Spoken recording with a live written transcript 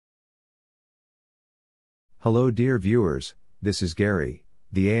Hello dear viewers, this is Gary,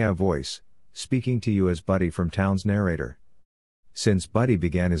 the AI voice, speaking to you as Buddy from Town's narrator. Since Buddy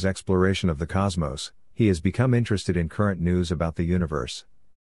began his exploration of the cosmos, he has become interested in current news about the universe.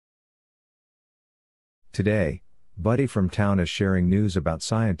 Today, Buddy from Town is sharing news about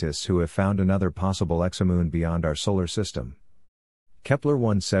scientists who have found another possible exomoon beyond our solar system. Kepler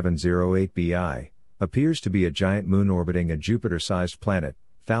 1708b appears to be a giant moon orbiting a Jupiter-sized planet,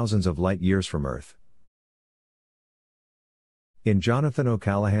 thousands of light years from Earth. In Jonathan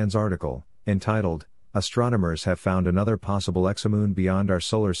O'Callaghan's article, entitled, Astronomers Have Found Another Possible Exomoon Beyond Our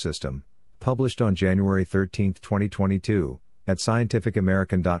Solar System, published on January 13, 2022, at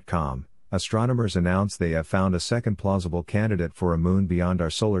scientificamerican.com, astronomers announced they have found a second plausible candidate for a moon beyond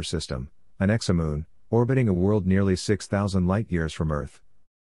our solar system, an exomoon, orbiting a world nearly 6,000 light-years from Earth.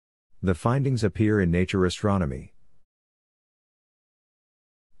 The findings appear in Nature Astronomy.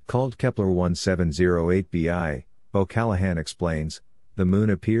 Called Kepler 1708b, O'Callaghan explains, the Moon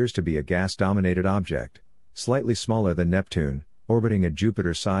appears to be a gas-dominated object, slightly smaller than Neptune, orbiting a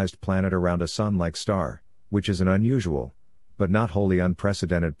Jupiter-sized planet around a Sun-like star, which is an unusual, but not wholly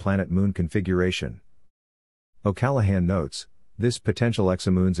unprecedented planet-moon configuration. O'Callaghan notes, this potential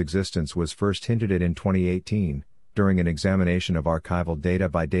exomoon's existence was first hinted at in 2018, during an examination of archival data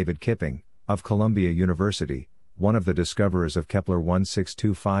by David Kipping, of Columbia University, one of the discoverers of Kepler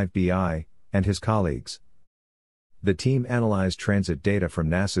 1625b, and his colleagues. The team analyzed transit data from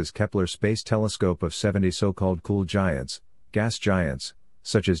NASA's Kepler Space Telescope of 70 so-called cool giants, gas giants,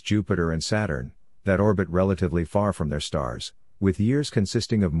 such as Jupiter and Saturn, that orbit relatively far from their stars, with years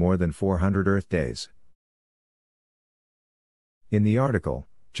consisting of more than 400 Earth days. In the article,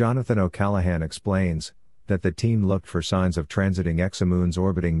 Jonathan O'Callaghan explains that the team looked for signs of transiting exomoons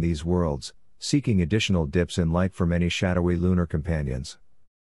orbiting these worlds, seeking additional dips in light from any shadowy lunar companions.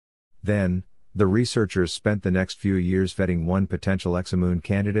 Then, the researchers spent the next few years vetting one potential exomoon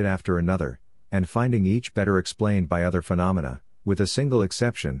candidate after another, and finding each better explained by other phenomena, with a single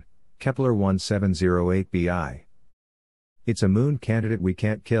exception, Kepler 1708b. It's a moon candidate we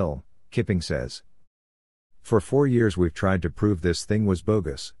can't kill, Kipping says. For 4 years we've tried to prove this thing was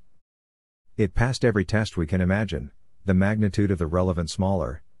bogus. It passed every test we can imagine. The magnitude of the relevant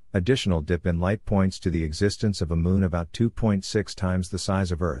smaller, additional dip in light points to the existence of a moon about 2.6 times the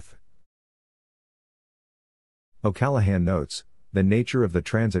size of Earth. O'Callaghan notes, the nature of the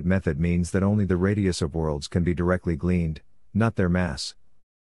transit method means that only the radius of worlds can be directly gleaned, not their mass.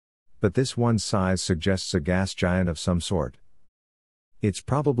 But this one's size suggests a gas giant of some sort. It's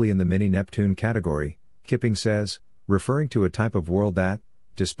probably in the mini-Neptune category, Kipping says, referring to a type of world that,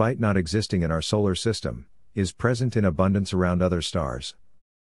 despite not existing in our solar system, is present in abundance around other stars.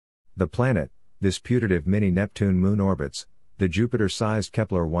 The planet, this putative mini-Neptune moon orbits, the Jupiter-sized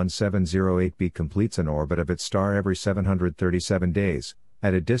Kepler 1708b completes an orbit of its star every 737 days,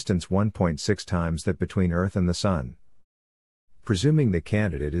 at a distance 1.6 times that between Earth and the Sun. Presuming the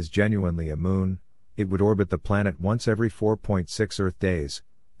candidate is genuinely a moon, it would orbit the planet once every 4.6 Earth days,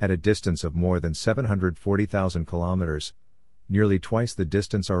 at a distance of more than 740,000 kilometers, nearly twice the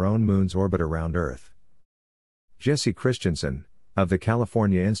distance our own moons orbit around Earth. Jesse Christensen, of the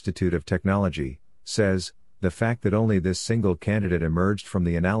California Institute of Technology, says, the fact that only this single candidate emerged from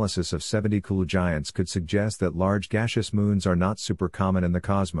the analysis of 70 cool giants could suggest that large gaseous moons are not super common in the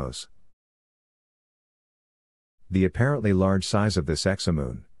cosmos. The apparently large size of this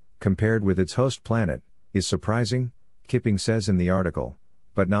exomoon, compared with its host planet, is surprising, Kipping says in the article,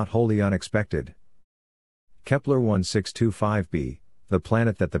 but not wholly unexpected. Kepler 1625b, the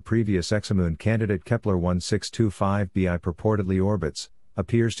planet that the previous exomoon candidate Kepler 1625b purportedly orbits,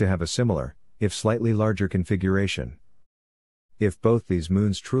 appears to have a similar, if slightly larger configuration. If both these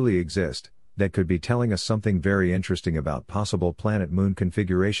moons truly exist, that could be telling us something very interesting about possible planet-moon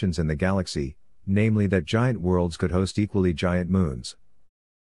configurations in the galaxy, namely that giant worlds could host equally giant moons.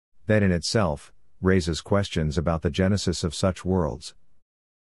 That in itself raises questions about the genesis of such worlds.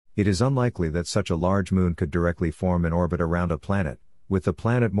 It is unlikely that such a large moon could directly form an orbit around a planet, with the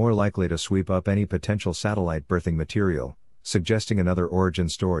planet more likely to sweep up any potential satellite berthing material, suggesting another origin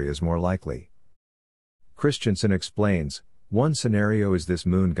story is more likely. Christensen explains, one scenario is this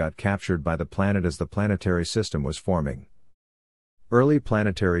moon got captured by the planet as the planetary system was forming. Early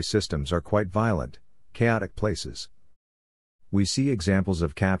planetary systems are quite violent, chaotic places. We see examples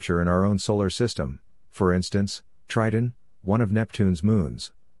of capture in our own solar system, for instance, Triton, one of Neptune's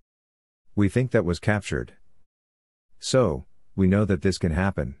moons. We think that was captured. So, we know that this can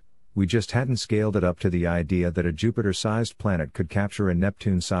happen, we just hadn't scaled it up to the idea that a Jupiter-sized planet could capture a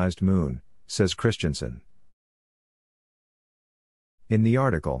Neptune-sized moon, says Christensen. In the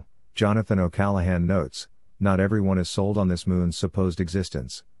article, Jonathan O'Callaghan notes, not everyone is sold on this moon's supposed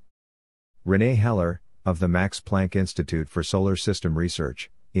existence. René Heller, of the Max Planck Institute for Solar System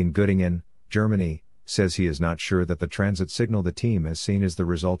Research, in Göttingen, Germany, says he is not sure that the transit signal the team has seen is the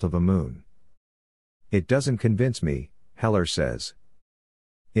result of a moon. It doesn't convince me, Heller says.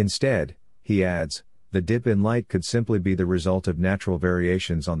 Instead, he adds, the dip in light could simply be the result of natural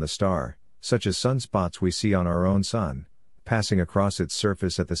variations on the star, such as sunspots we see on our own sun, passing across its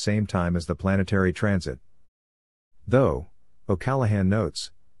surface at the same time as the planetary transit. Though, O'Callaghan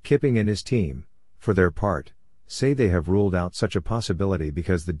notes, Kipping and his team, for their part, say they have ruled out such a possibility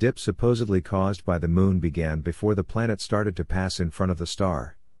because the dip supposedly caused by the moon began before the planet started to pass in front of the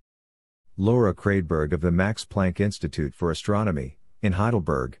star. Laura Kradberg of the Max Planck Institute for Astronomy, in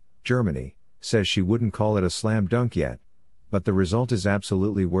Heidelberg, Germany, says she wouldn't call it a slam dunk yet, but the result is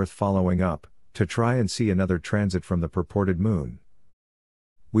absolutely worth following up, to try and see another transit from the purported moon.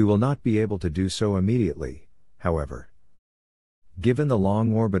 We will not be able to do so immediately, however. Given the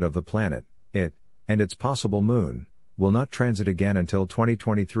long orbit of the planet, it, and its possible moon, will not transit again until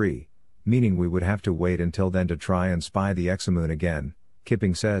 2023, meaning we would have to wait until then to try and spy the Exomoon again,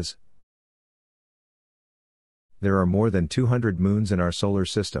 Kipping says. There are more than 200 moons in our solar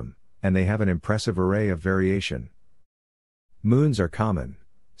system, and they have an impressive array of variation. Moons are common,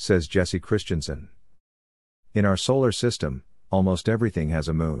 says Jesse Christensen. In our solar system, almost everything has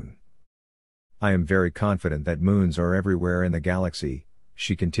a moon. I am very confident that moons are everywhere in the galaxy,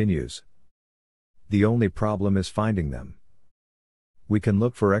 she continues. The only problem is finding them. We can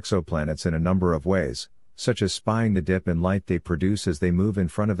look for exoplanets in a number of ways, such as spying the dip in light they produce as they move in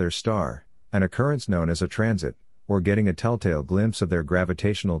front of their star, an occurrence known as a transit, or getting a telltale glimpse of their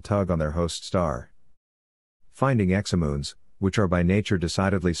gravitational tug on their host star. Finding exomoons, which are by nature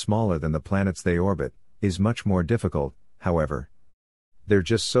decidedly smaller than the planets they orbit, is much more difficult, however. They're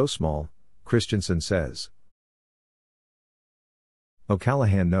just so small, Christensen says.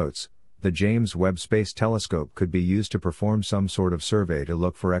 O'Callaghan notes, the James Webb Space Telescope could be used to perform some sort of survey to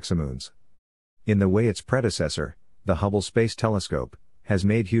look for exomoons. In the way its predecessor, the Hubble Space Telescope, has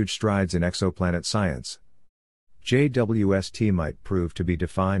made huge strides in exoplanet science. JWST might prove to be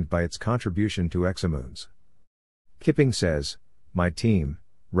defined by its contribution to exomoons. Kipping says, my team,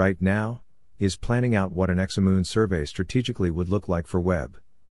 right now, is planning out what an exomoon survey strategically would look like for Webb.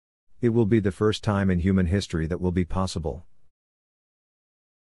 It will be the first time in human history that will be possible.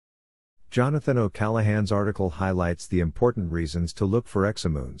 Jonathan O'Callaghan's article highlights the important reasons to look for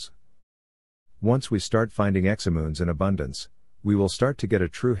exomoons. Once we start finding exomoons in abundance, we will start to get a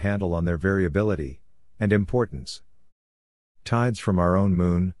true handle on their variability and importance. Tides from our own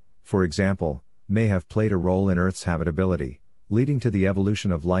moon, for example, may have played a role in Earth's habitability, leading to the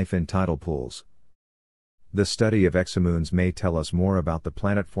evolution of life in tidal pools. The study of exomoons may tell us more about the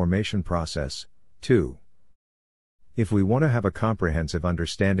planet formation process, too. If we want to have a comprehensive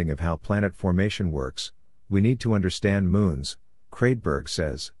understanding of how planet formation works, we need to understand moons, Kradberg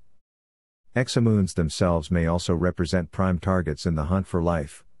says. Exomoons themselves may also represent prime targets in the hunt for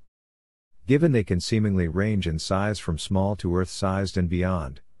life. Given they can seemingly range in size from small to Earth-sized and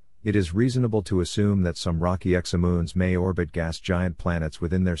beyond, it is reasonable to assume that some rocky exomoons may orbit gas giant planets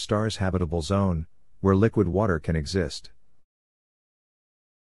within their star's habitable zone, where liquid water can exist.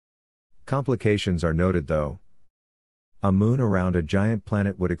 Complications are noted though. A moon around a giant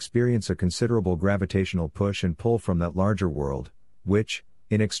planet would experience a considerable gravitational push and pull from that larger world, which,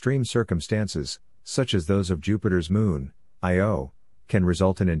 in extreme circumstances, such as those of Jupiter's moon, Io, can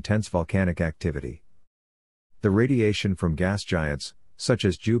result in intense volcanic activity. The radiation from gas giants, such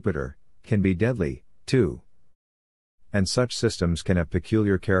as Jupiter, can be deadly, too. And such systems can have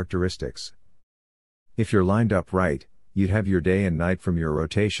peculiar characteristics. If you're lined up right, you'd have your day and night from your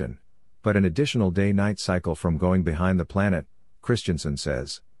rotation, but an additional day-night cycle from going behind the planet, Christensen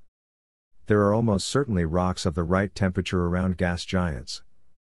says. There are almost certainly rocks of the right temperature around gas giants.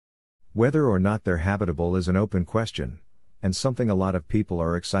 Whether or not they're habitable is an open question, and something a lot of people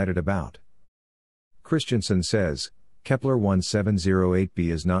are excited about. Christensen says, Kepler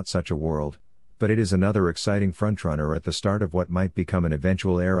 1708b is not such a world, but it is another exciting frontrunner at the start of what might become an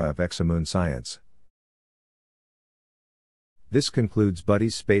eventual era of exomoon science. This concludes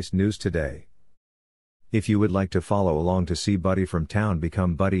Buddy's Space News today. If you would like to follow along to see Buddy from Town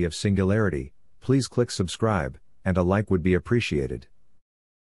become Buddy of Singularity, please click subscribe, and a like would be appreciated.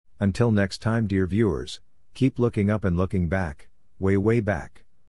 Until next time, dear viewers, keep looking up and looking back, way back.